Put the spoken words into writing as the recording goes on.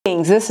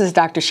This is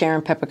Dr.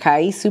 Sharon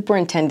Pepikai,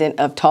 Superintendent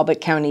of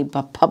Talbot County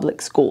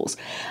Public Schools.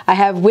 I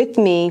have with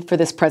me for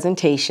this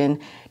presentation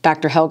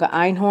Dr. Helga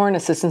Einhorn,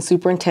 Assistant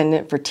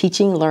Superintendent for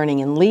Teaching,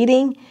 Learning, and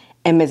Leading,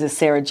 and Mrs.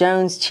 Sarah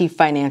Jones, Chief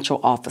Financial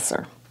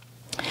Officer.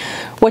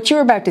 What you're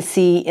about to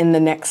see in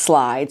the next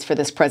slides for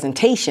this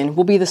presentation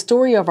will be the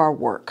story of our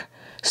work,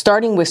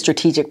 starting with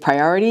strategic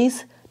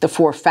priorities, the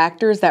 4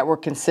 factors that were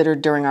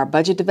considered during our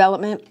budget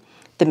development,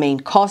 the main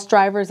cost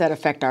drivers that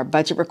affect our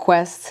budget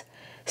requests,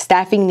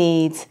 staffing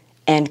needs,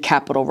 and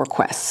capital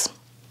requests.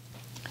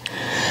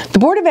 The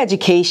Board of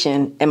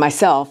Education and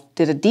myself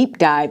did a deep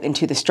dive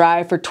into the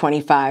Strive for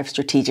 25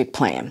 strategic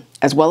plan,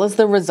 as well as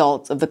the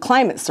results of the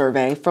climate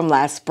survey from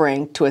last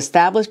spring to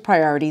establish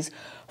priorities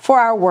for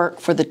our work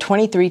for the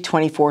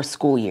 23-24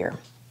 school year.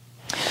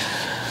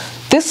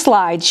 This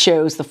slide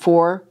shows the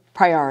 4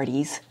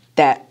 priorities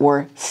that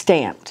were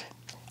stamped: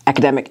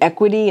 academic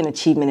equity and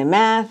achievement in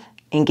math,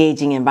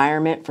 engaging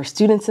environment for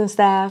students and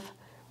staff,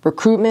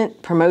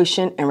 recruitment,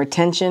 promotion, and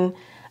retention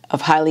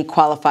of highly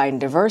qualified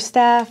and diverse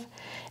staff,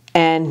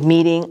 and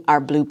meeting our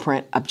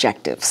blueprint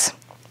objectives.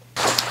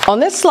 On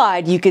this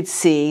slide, you could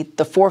see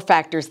the 4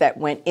 factors that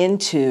went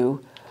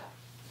into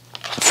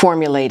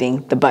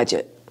formulating the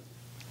budget: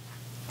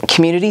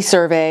 community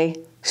survey,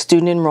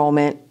 student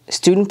enrollment,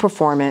 student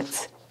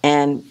performance,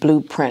 and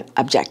blueprint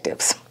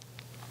objectives.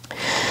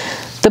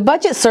 The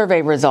budget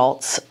survey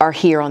results are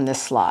here on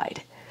this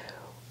slide.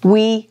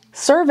 We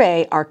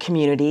survey our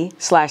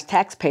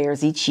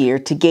community/taxpayers each year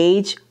to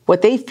gauge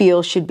what they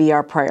feel should be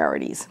our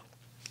priorities.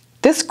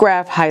 This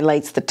graph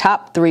highlights the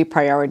top 3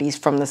 priorities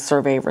from the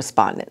survey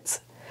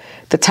respondents.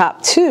 The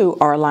top 2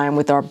 are aligned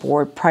with our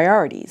board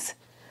priorities.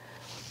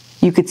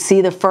 You could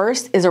see the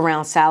first is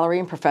around salary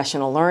and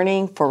professional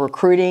learning for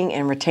recruiting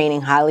and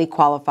retaining highly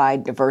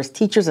qualified, diverse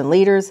teachers and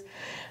leaders.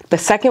 The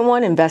second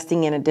one,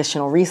 investing in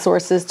additional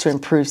resources to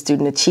improve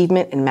student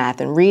achievement in math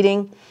and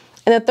reading.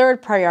 And the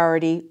third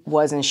priority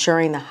was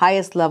ensuring the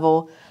highest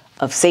level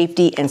of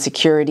safety and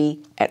security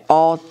at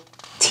all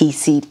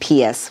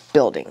TCPS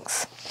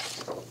buildings.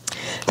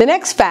 The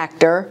next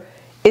factor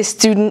is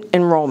student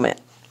enrollment,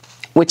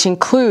 which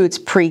includes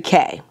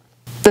pre-K.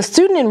 The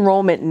student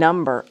enrollment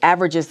number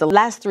averages the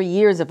last 3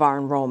 years of our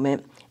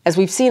enrollment, as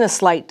we've seen a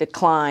slight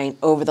decline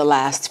over the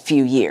last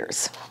few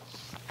years.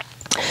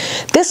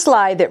 This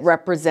slide that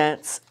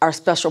represents our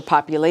special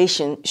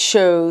population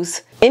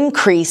shows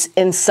increase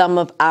in some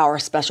of our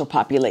special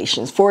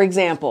populations. For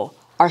example,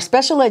 our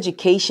special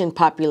education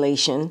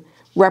population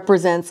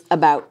represents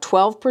about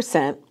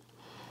 12%.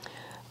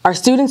 Our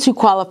students who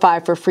qualify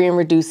for free and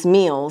reduced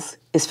meals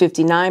is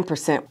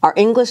 59%. Our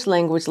English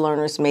language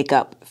learners make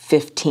up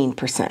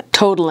 15%,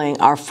 totaling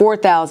our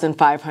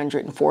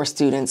 4,504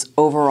 students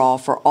overall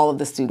for all of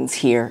the students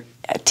here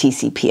at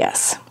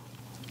TCPS.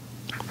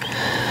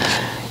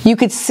 You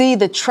could see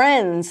the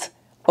trends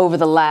over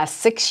the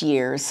last 6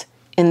 years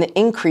in the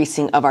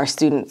increasing of our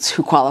students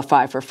who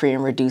qualify for free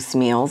and reduced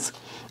meals,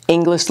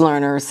 English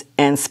learners,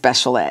 and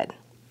special ed.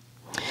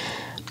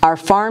 Our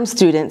farm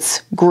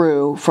students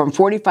grew from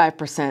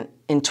 45%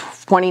 in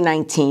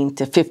 2019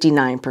 to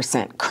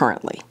 59%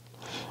 currently.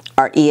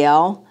 Our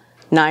EL,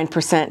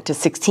 9% to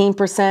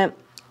 16%,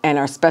 and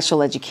our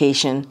special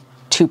education,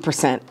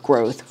 2%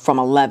 growth from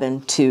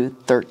 11 to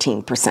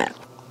 13%.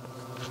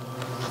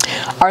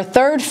 Our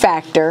third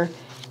factor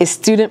is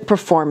student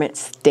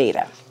performance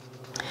data.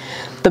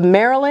 The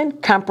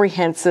Maryland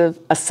Comprehensive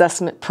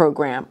Assessment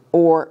Program,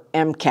 or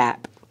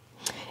MCAP,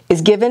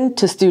 is given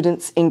to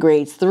students in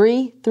grades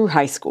 3 through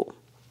high school.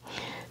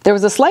 There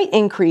was a slight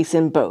increase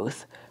in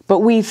both, but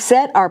we've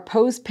set our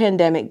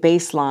post-pandemic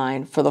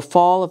baseline for the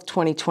fall of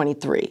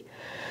 2023.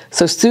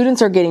 So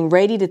students are getting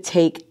ready to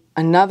take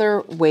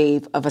another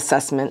wave of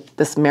assessment,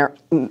 this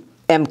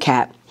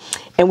MCAP,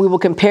 and we will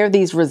compare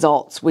these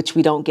results, which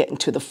we don't get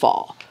into the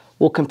fall.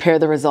 We'll compare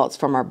the results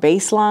from our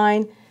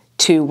baseline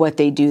to what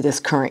they do this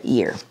current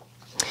year.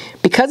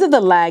 Because of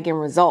the lag in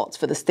results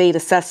for the state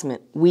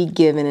assessment, we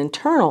give an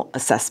internal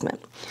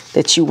assessment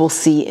that you will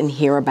see and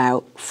hear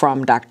about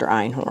from Dr.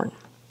 Einhorn.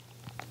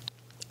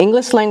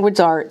 English language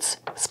arts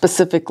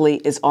specifically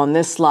is on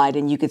this slide,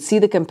 and you can see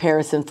the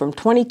comparison from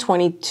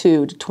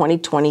 2022 to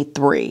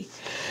 2023.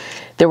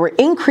 There were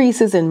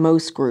increases in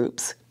most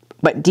groups,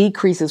 but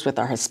decreases with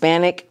our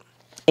Hispanic,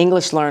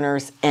 English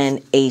learners,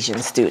 and Asian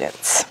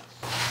students.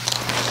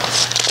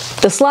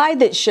 The slide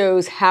that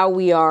shows how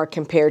we are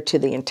compared to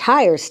the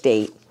entire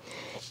state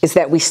is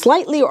that we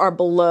slightly are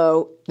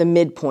below the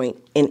midpoint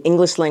in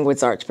English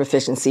language arts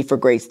proficiency for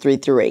grades 3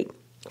 through 8,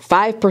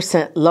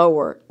 5%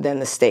 lower than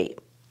the state.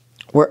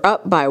 We're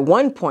up by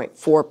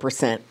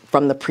 1.4%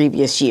 from the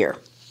previous year.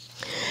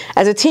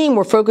 As a team,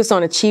 we're focused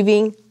on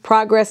achieving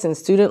progress in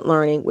student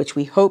learning, which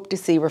we hope to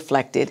see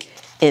reflected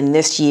in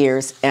this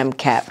year's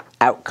MCAP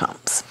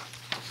outcomes.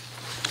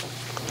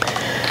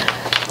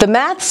 The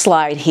math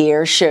slide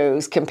here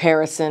shows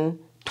comparison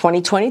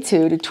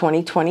 2022 to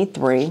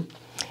 2023,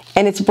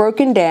 and it's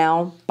broken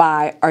down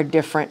by our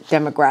different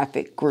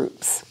demographic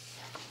groups.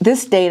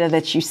 This data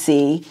that you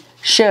see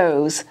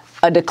shows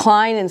a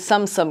decline in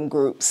some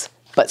subgroups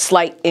but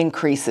slight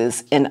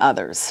increases in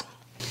others.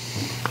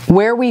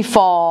 Where we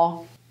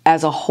fall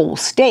as a whole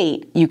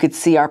state, you could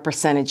see our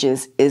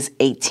percentages is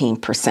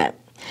 18%.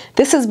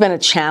 This has been a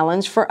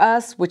challenge for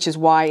us, which is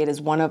why it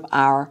is one of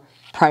our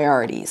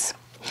priorities.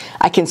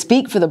 I can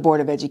speak for the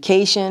Board of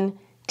Education,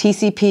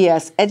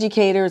 TCPS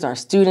educators, our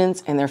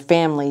students, and their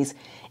families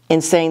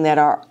in saying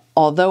that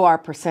although our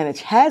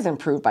percentage has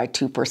improved by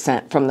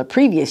 2% from the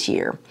previous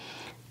year,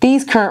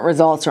 these current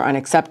results are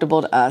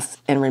unacceptable to us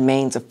and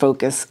remains a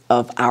focus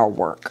of our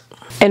work.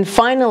 And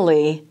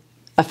finally,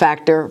 a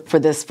factor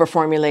for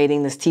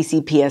formulating this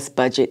TCPS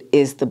budget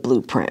is the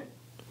blueprint.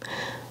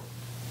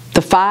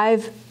 The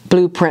 5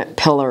 blueprint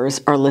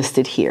pillars are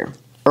listed here: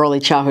 early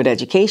childhood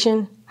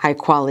education, high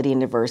quality and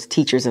diverse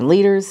teachers and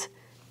leaders,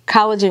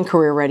 college and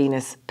career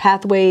readiness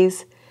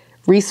pathways,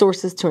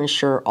 resources to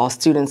ensure all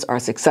students are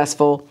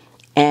successful,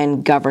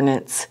 and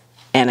governance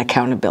and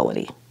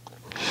accountability.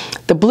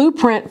 The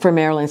blueprint for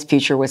Maryland's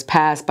future was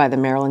passed by the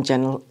Maryland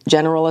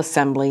General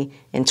Assembly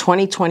in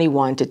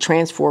 2021 to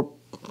transform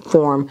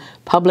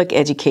public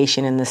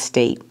education in the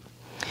state.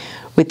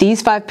 With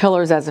these 5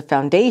 pillars as a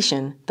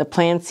foundation, the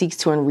plan seeks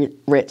to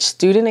enrich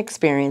student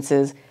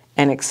experiences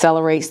and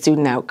accelerate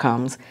student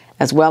outcomes,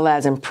 as well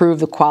as improve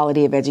the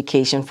quality of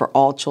education for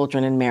all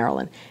children in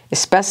Maryland,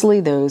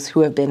 especially those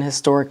who have been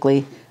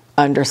historically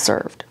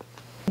underserved.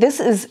 This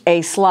is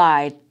a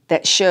slide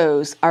that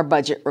shows our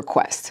budget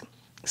request: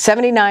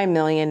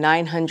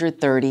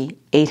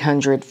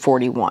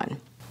 $79,930,841.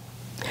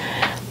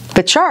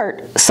 The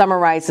chart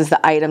summarizes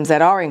the items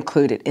that are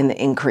included in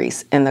the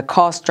increase and the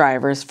cost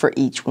drivers for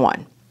each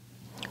one.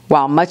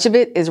 While much of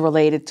it is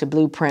related to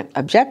blueprint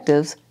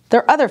objectives,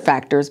 there are other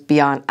factors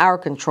beyond our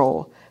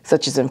control,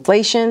 such as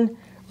inflation,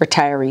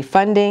 retiree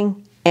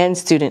funding, and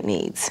student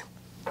needs.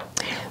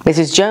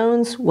 Mrs.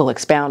 Jones will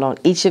expound on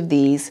each of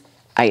these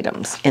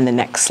items in the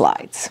next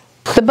slides.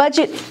 The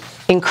budget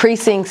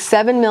increasing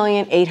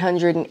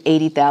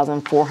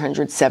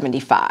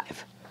 $7,880,475.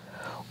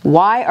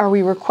 Why are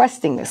we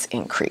requesting this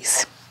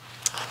increase?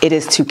 It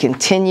is to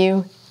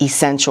continue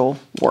essential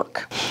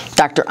work.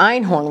 Dr.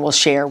 Einhorn will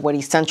share what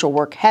essential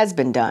work has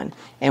been done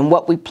and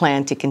what we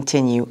plan to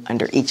continue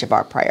under each of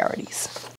our priorities.